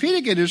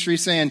orthopedic industry,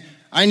 saying,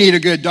 I need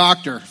a good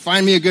doctor.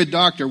 Find me a good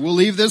doctor. We'll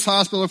leave this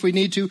hospital if we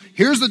need to.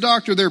 Here's the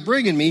doctor they're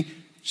bringing me.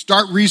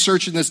 Start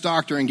researching this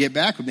doctor and get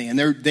back with me. And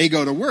they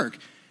go to work.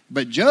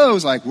 But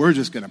Joe's like, we're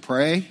just going to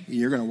pray.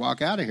 You're going to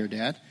walk out of here,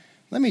 Dad.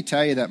 Let me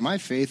tell you that my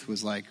faith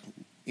was like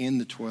in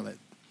the toilet.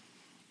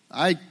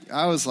 I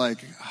was like,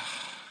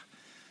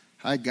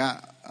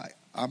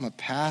 I'm a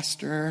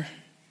pastor,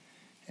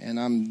 and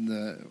I'm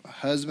the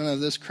husband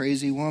of this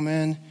crazy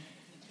woman,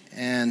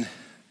 and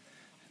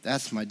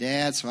that's my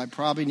dad, so I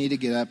probably need to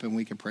get up and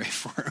we can pray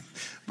for him.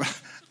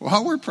 But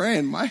while we're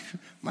praying, my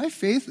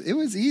faith, it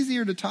was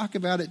easier to talk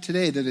about it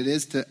today than it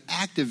is to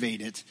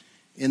activate it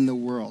in the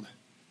world.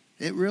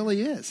 It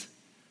really is.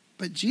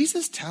 But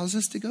Jesus tells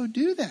us to go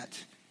do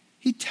that.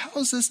 He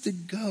tells us to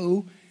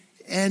go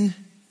and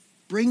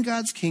bring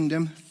God's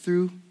kingdom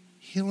through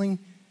healing.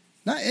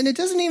 And it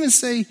doesn't even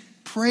say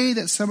pray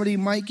that somebody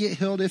might get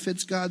healed if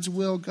it's God's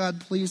will. God,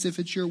 please, if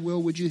it's your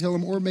will, would you heal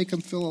them or make them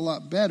feel a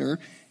lot better?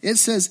 It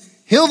says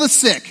heal the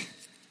sick,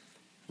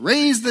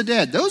 raise the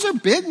dead. Those are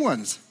big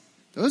ones.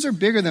 Those are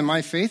bigger than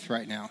my faith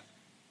right now.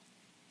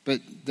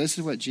 But this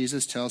is what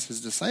Jesus tells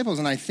his disciples,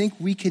 and I think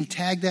we can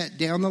tag that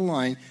down the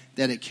line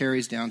that it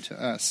carries down to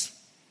us.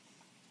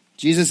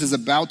 Jesus is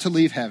about to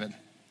leave heaven,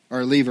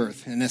 or leave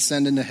earth, and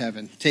ascend into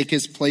heaven, take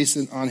his place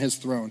on his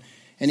throne.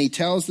 And he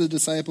tells the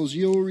disciples,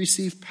 you will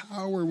receive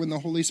power when the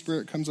Holy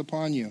Spirit comes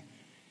upon you.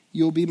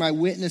 You will be my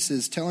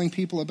witnesses, telling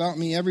people about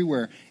me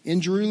everywhere,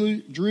 in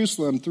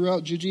Jerusalem,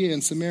 throughout Judea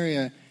and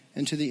Samaria,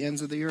 and to the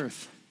ends of the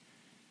earth.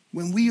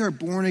 When we are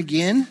born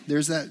again,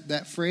 there's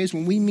that phrase,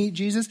 when we meet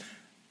Jesus,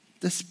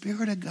 the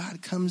Spirit of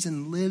God comes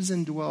and lives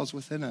and dwells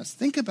within us.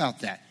 Think about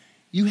that.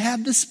 You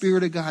have the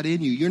Spirit of God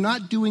in you. You're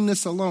not doing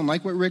this alone.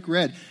 Like what Rick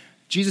read,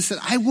 Jesus said,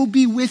 I will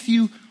be with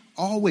you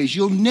always.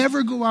 You'll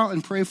never go out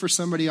and pray for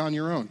somebody on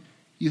your own.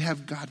 You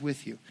have God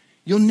with you.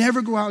 You'll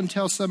never go out and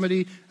tell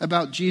somebody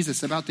about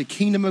Jesus, about the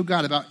kingdom of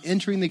God, about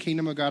entering the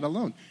kingdom of God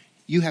alone.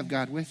 You have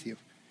God with you.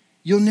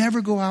 You'll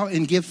never go out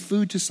and give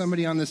food to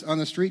somebody on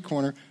the street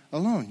corner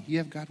alone. You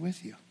have God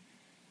with you.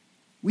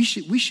 We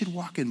should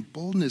walk in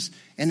boldness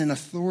and in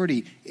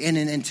authority and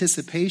in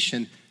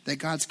anticipation that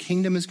God's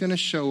kingdom is going to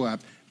show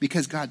up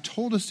because God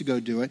told us to go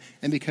do it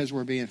and because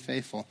we're being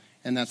faithful,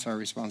 and that's our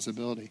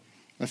responsibility.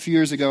 A few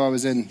years ago,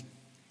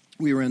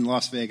 we were in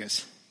Las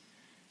Vegas.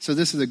 So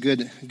this is a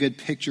good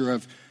picture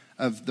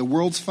of the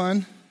world's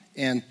fun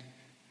and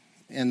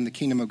the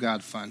kingdom of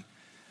God fun.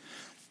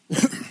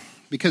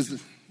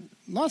 Because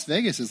Las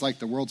Vegas is like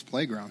the world's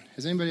playground.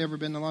 Has anybody ever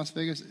been to Las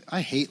Vegas?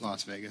 I hate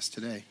Las Vegas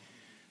today.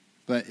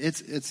 But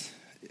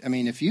I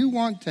mean, if you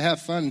want to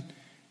have fun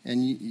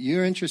and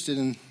you're interested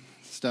in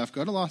stuff,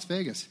 go to Las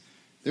Vegas.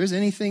 There's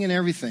anything and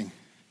everything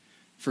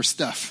for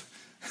stuff.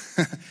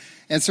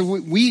 And so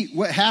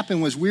what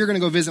happened was we were going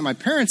to go visit my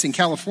parents in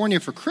California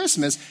for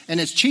Christmas, and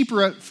it's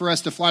cheaper for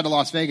us to fly to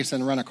Las Vegas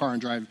than rent a car and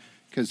drive,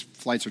 because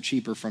flights are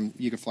cheaper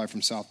you can fly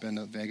from South Bend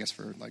to Vegas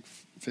for like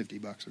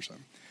 $50 or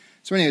something.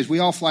 So anyways, we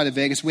all fly to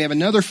Vegas. We have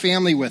another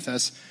family with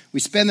us. We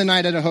spend the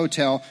night at a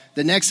hotel.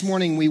 The next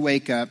morning we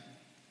wake up.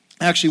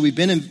 Actually,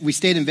 we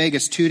stayed in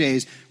Vegas 2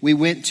 days. We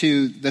went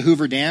to the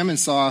Hoover Dam and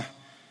saw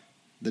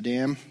the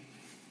dam.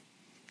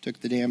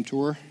 Took the dam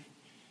tour.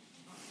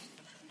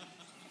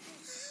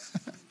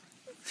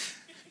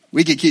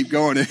 We could keep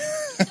going.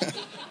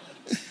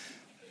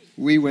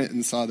 We went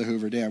and saw the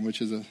Hoover Dam, which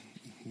is a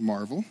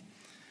marvel.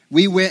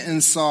 We went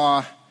and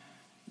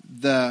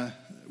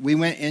we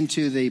went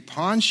into the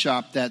pawn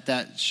shop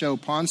that show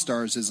Pawn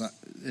Stars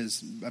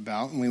is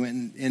about, and we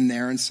went in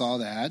there and saw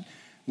that.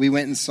 We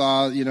went and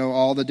saw,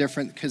 all the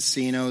different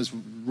casinos,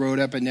 rode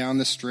up and down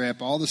the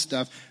strip, all the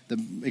stuff,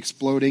 the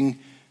exploding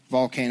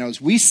volcanoes.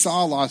 We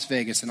saw Las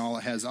Vegas and all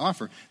it has to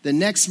offer. The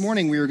next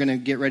morning, we were going to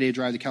get ready to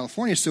drive to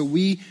California, so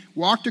we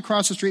walked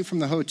across the street from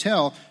the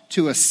hotel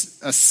to a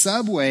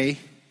Subway,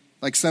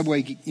 like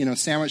Subway,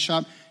 sandwich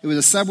shop. It was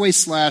a Subway /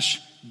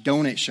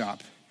 donut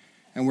shop,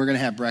 and we're going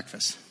to have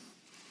breakfast.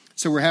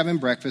 So we're having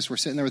breakfast. We're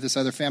sitting there with this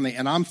other family,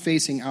 and I'm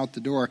facing out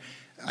the door.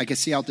 I could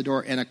see out the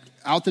door, and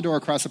out the door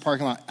across the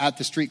parking lot at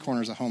the street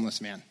corner is a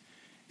homeless man.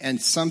 And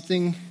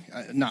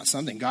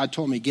God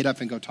told me, get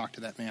up and go talk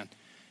to that man.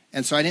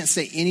 And so I didn't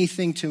say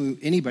anything to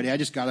anybody. I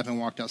just got up and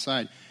walked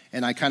outside.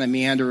 And I kind of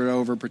meandered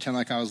over, pretend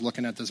like I was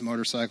looking at this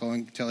motorcycle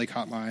until he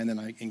caught my eye, and then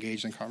I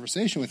engaged in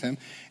conversation with him.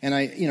 And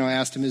I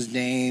asked him his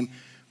name,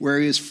 where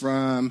he was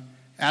from,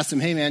 asked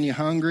him, hey, man, you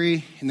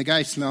hungry? And the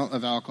guy smelled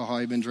of alcohol.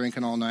 He'd been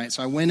drinking all night.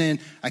 So I went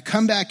in. I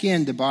come back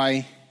in to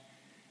buy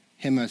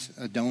him a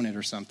donut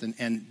or something.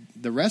 And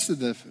the rest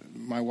of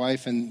my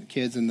wife and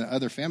kids and the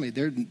other family,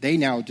 they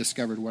now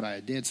discovered what I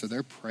did. So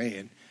they're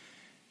praying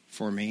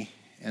for me.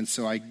 And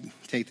so I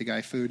take the guy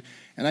food.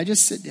 And I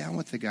just sit down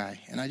with the guy.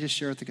 And I just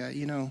share with the guy,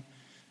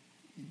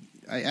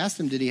 I asked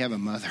him, did he have a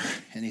mother?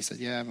 And he said,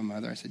 yeah, I have a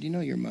mother. I said,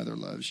 your mother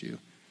loves you.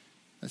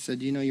 I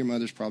said, your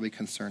mother's probably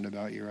concerned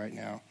about you right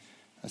now.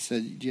 I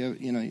said,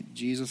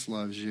 Jesus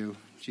loves you.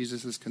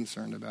 Jesus is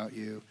concerned about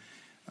you.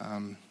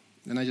 And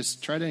I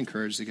just tried to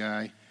encourage the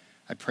guy.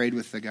 I prayed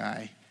with the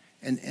guy.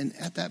 And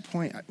at that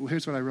point,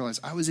 here's what I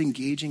realized. I was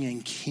engaging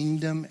in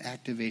kingdom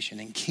activation,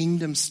 in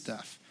kingdom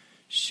stuff,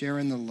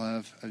 sharing the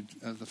love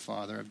of the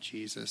Father, of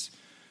Jesus,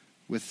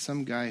 with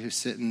some guy who's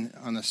sitting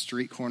on the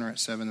street corner at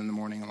 7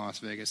 a.m. in Las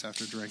Vegas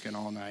after drinking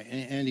all night,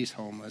 and he's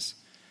homeless.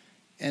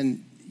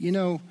 And,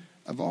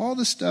 of all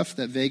the stuff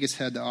that Vegas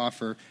had to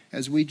offer,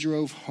 as we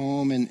drove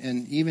home,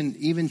 and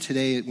even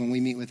today when we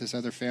meet with this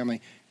other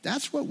family,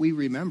 that's what we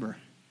remember.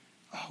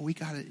 Oh, we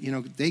got it,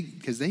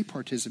 because they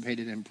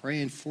participated in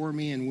praying for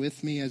me and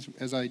with me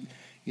as I,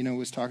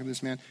 was talking to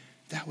this man.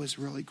 That was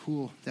really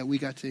cool that we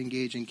got to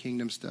engage in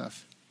kingdom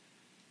stuff.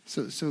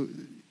 So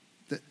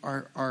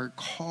our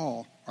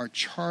call, our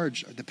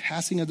charge, the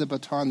passing of the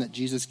baton that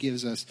Jesus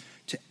gives us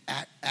to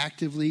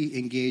actively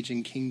engage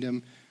in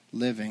kingdom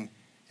living,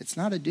 it's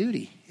not a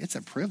duty, it's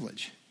a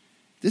privilege.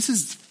 This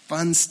is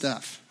fun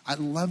stuff. I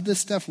love this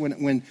stuff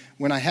when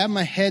I have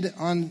my head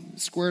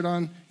screwed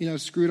on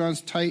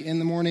tight in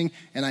the morning,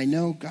 and I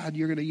know, God,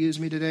 you're going to use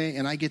me today,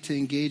 and I get to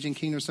engage in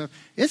kingdom stuff.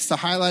 It's the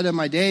highlight of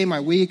my day,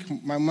 my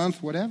week, my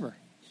month, whatever.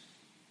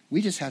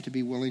 We just have to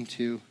be willing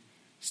to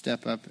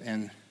step up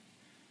and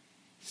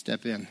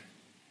step in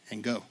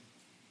and go.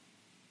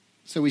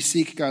 So we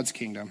seek God's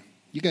kingdom.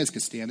 You guys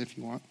could stand if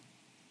you want.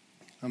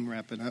 I'm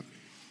wrapping up,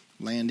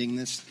 landing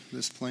this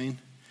plane.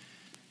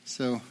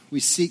 So we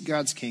seek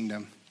God's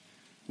kingdom.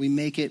 We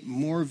make it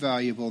more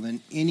valuable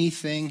than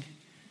anything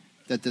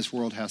that this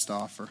world has to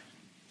offer.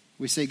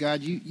 We say,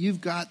 God,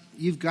 you've got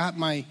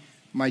my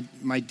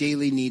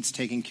daily needs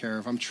taken care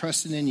of. I'm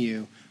trusting in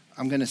you.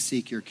 I'm going to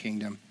seek your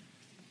kingdom.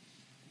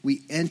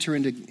 We enter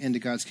into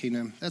God's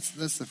kingdom. That's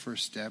the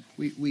first step.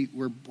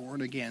 We're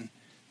born again.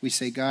 We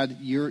say, God,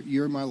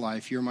 you're my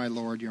life. You're my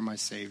Lord. You're my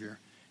Savior.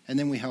 And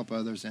then we help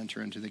others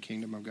enter into the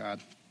kingdom of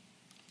God.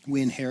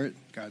 We inherit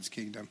God's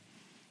kingdom.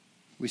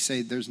 We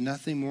say there's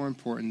nothing more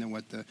important than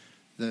what the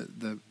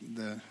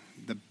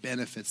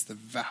benefits, the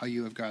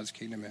value of God's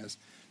kingdom is.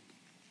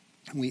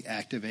 We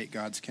activate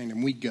God's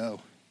kingdom. We go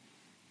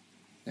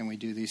and we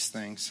do these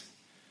things.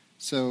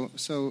 So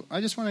I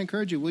just want to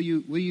encourage you. Will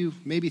you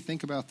maybe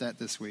think about that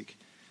this week?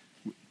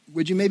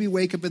 Would you maybe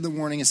wake up in the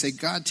morning and say,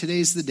 God,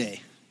 today's the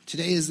day.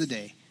 Today is the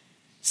day.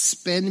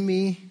 Spend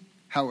me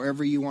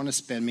however you want to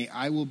spend me.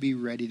 I will be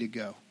ready to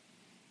go.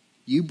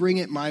 You bring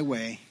it my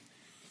way.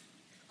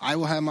 I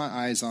will have my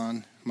eyes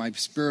on, my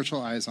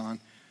spiritual eyes on.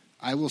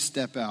 I will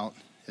step out,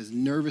 as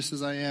nervous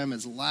as I am,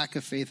 as lack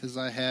of faith as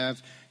I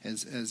have,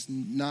 as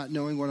not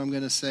knowing what I'm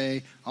going to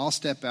say. I'll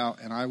step out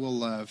and I will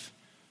love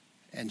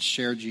and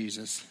share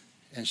Jesus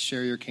and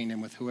share your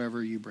kingdom with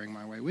whoever you bring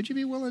my way. Would you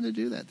be willing to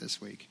do that this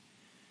week?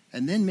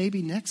 And then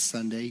maybe next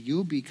Sunday,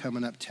 you'll be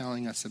coming up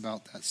telling us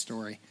about that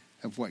story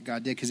of what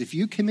God did. Because if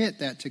you commit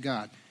that to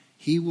God,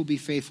 he will be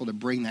faithful to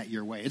bring that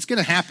your way. It's going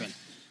to happen.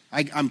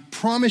 I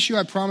promise you.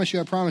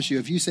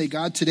 If you say,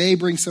 God, today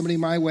bring somebody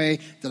my way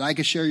that I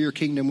can share your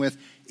kingdom with,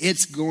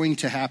 it's going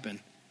to happen.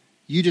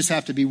 You just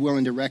have to be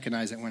willing to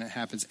recognize it when it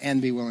happens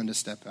and be willing to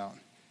step out.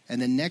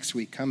 And then next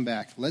week, come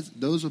back.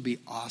 Those will be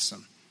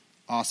awesome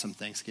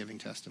Thanksgiving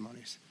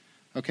testimonies.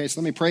 Okay,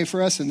 so let me pray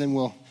for us, and then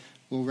we'll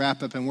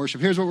wrap up and worship.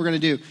 Here's what we're going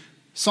to do.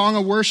 Song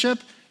of worship,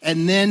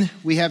 and then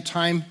we have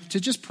time to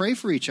just pray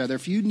for each other.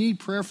 If you need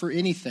prayer for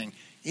anything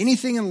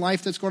in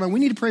life that's going on, we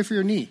need to pray for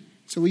your knee.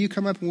 So will you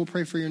come up and we'll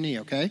pray for your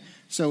knee, okay?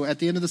 So at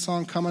the end of the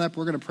song coming up,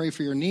 we're going to pray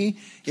for your knee.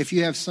 If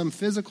you have some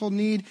physical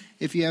need,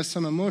 if you have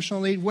some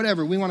emotional need,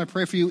 whatever, we want to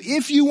pray for you.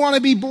 If you want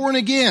to be born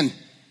again,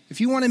 if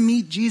you want to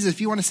meet Jesus,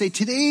 if you want to say,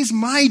 today's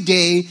my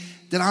day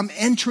that I'm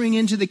entering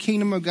into the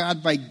kingdom of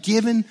God by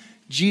giving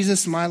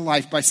Jesus my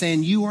life, by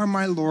saying, you are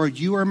my Lord,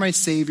 you are my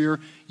Savior,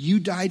 you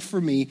died for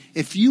me.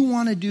 If you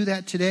want to do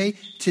that today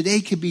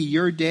could be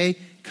your day.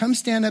 Come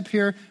stand up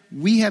here.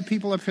 We have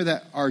people up here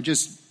that are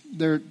just,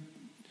 they're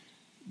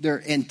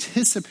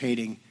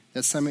anticipating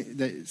that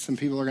some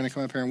people are going to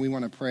come up here, and we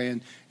want to pray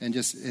and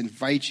just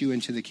invite you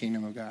into the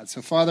kingdom of God.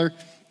 So, Father,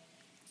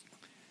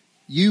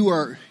 you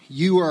are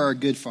a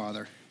good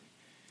Father.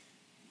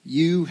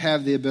 You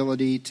have the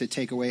ability to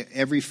take away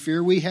every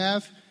fear we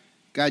have.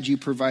 God, you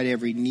provide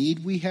every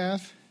need we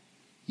have.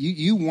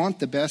 You want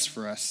the best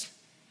for us.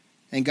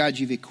 And God,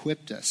 you've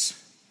equipped us.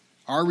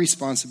 Our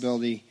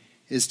responsibility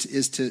is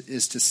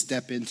to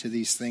step into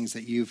these things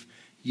that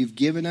you've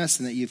given us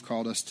and that you've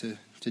called us to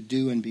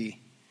do and be.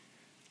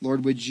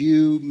 Lord, would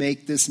you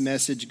make this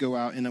message go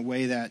out in a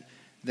way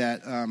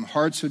that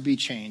hearts would be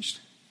changed,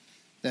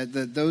 that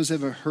those who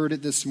have heard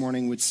it this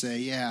morning would say,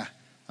 yeah,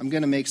 I'm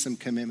going to make some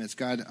commitments.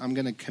 God, I'm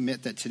going to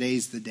commit that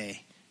today's the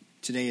day.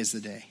 Today is the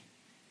day.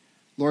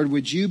 Lord,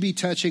 would you be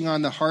touching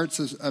on the hearts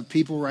of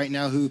people right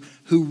now who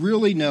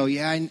really know,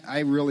 I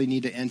really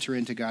need to enter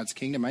into God's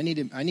kingdom. I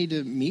need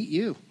to meet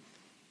you.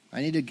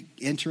 I need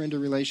to enter into a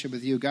relationship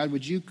with you. God,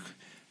 would you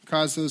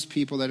cause those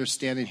people that are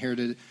standing here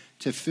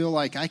to feel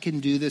like I can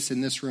do this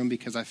in this room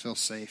because I feel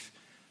safe.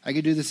 I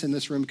can do this in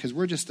this room because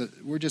we're just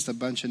a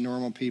bunch of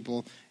normal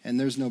people, and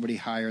there's nobody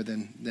higher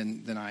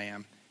than I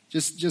am.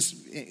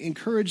 Just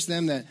encourage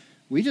them that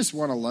we just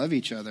want to love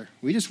each other.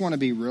 We just want to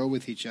be real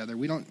with each other.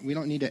 We don't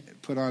need to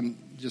put on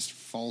just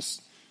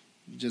false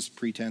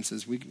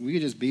pretenses. We can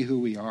just be who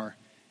we are,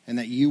 and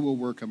that you will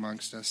work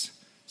amongst us.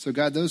 So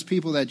God, those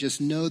people that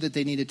just know that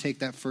they need to take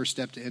that first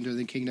step to enter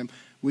the kingdom,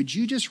 would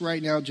you just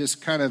right now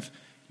just kind of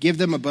give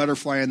them a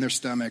butterfly in their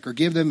stomach, or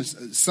give them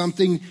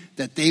something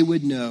that they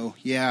would know,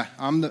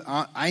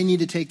 I need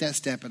to take that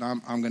step, and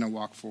I'm going to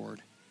walk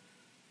forward.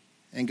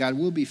 And God,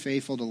 we'll be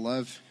faithful to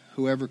love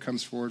whoever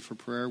comes forward for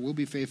prayer. We'll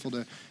be faithful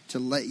to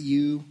let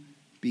you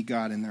be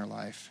God in their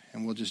life,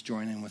 and we'll just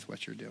join in with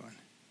what you're doing.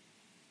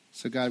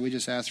 So God, we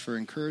just ask for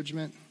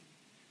encouragement.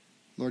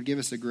 Lord, give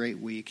us a great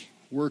week.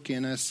 Work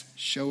in us,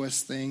 show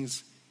us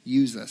things,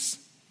 use us.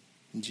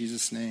 In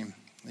Jesus' name,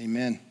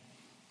 amen.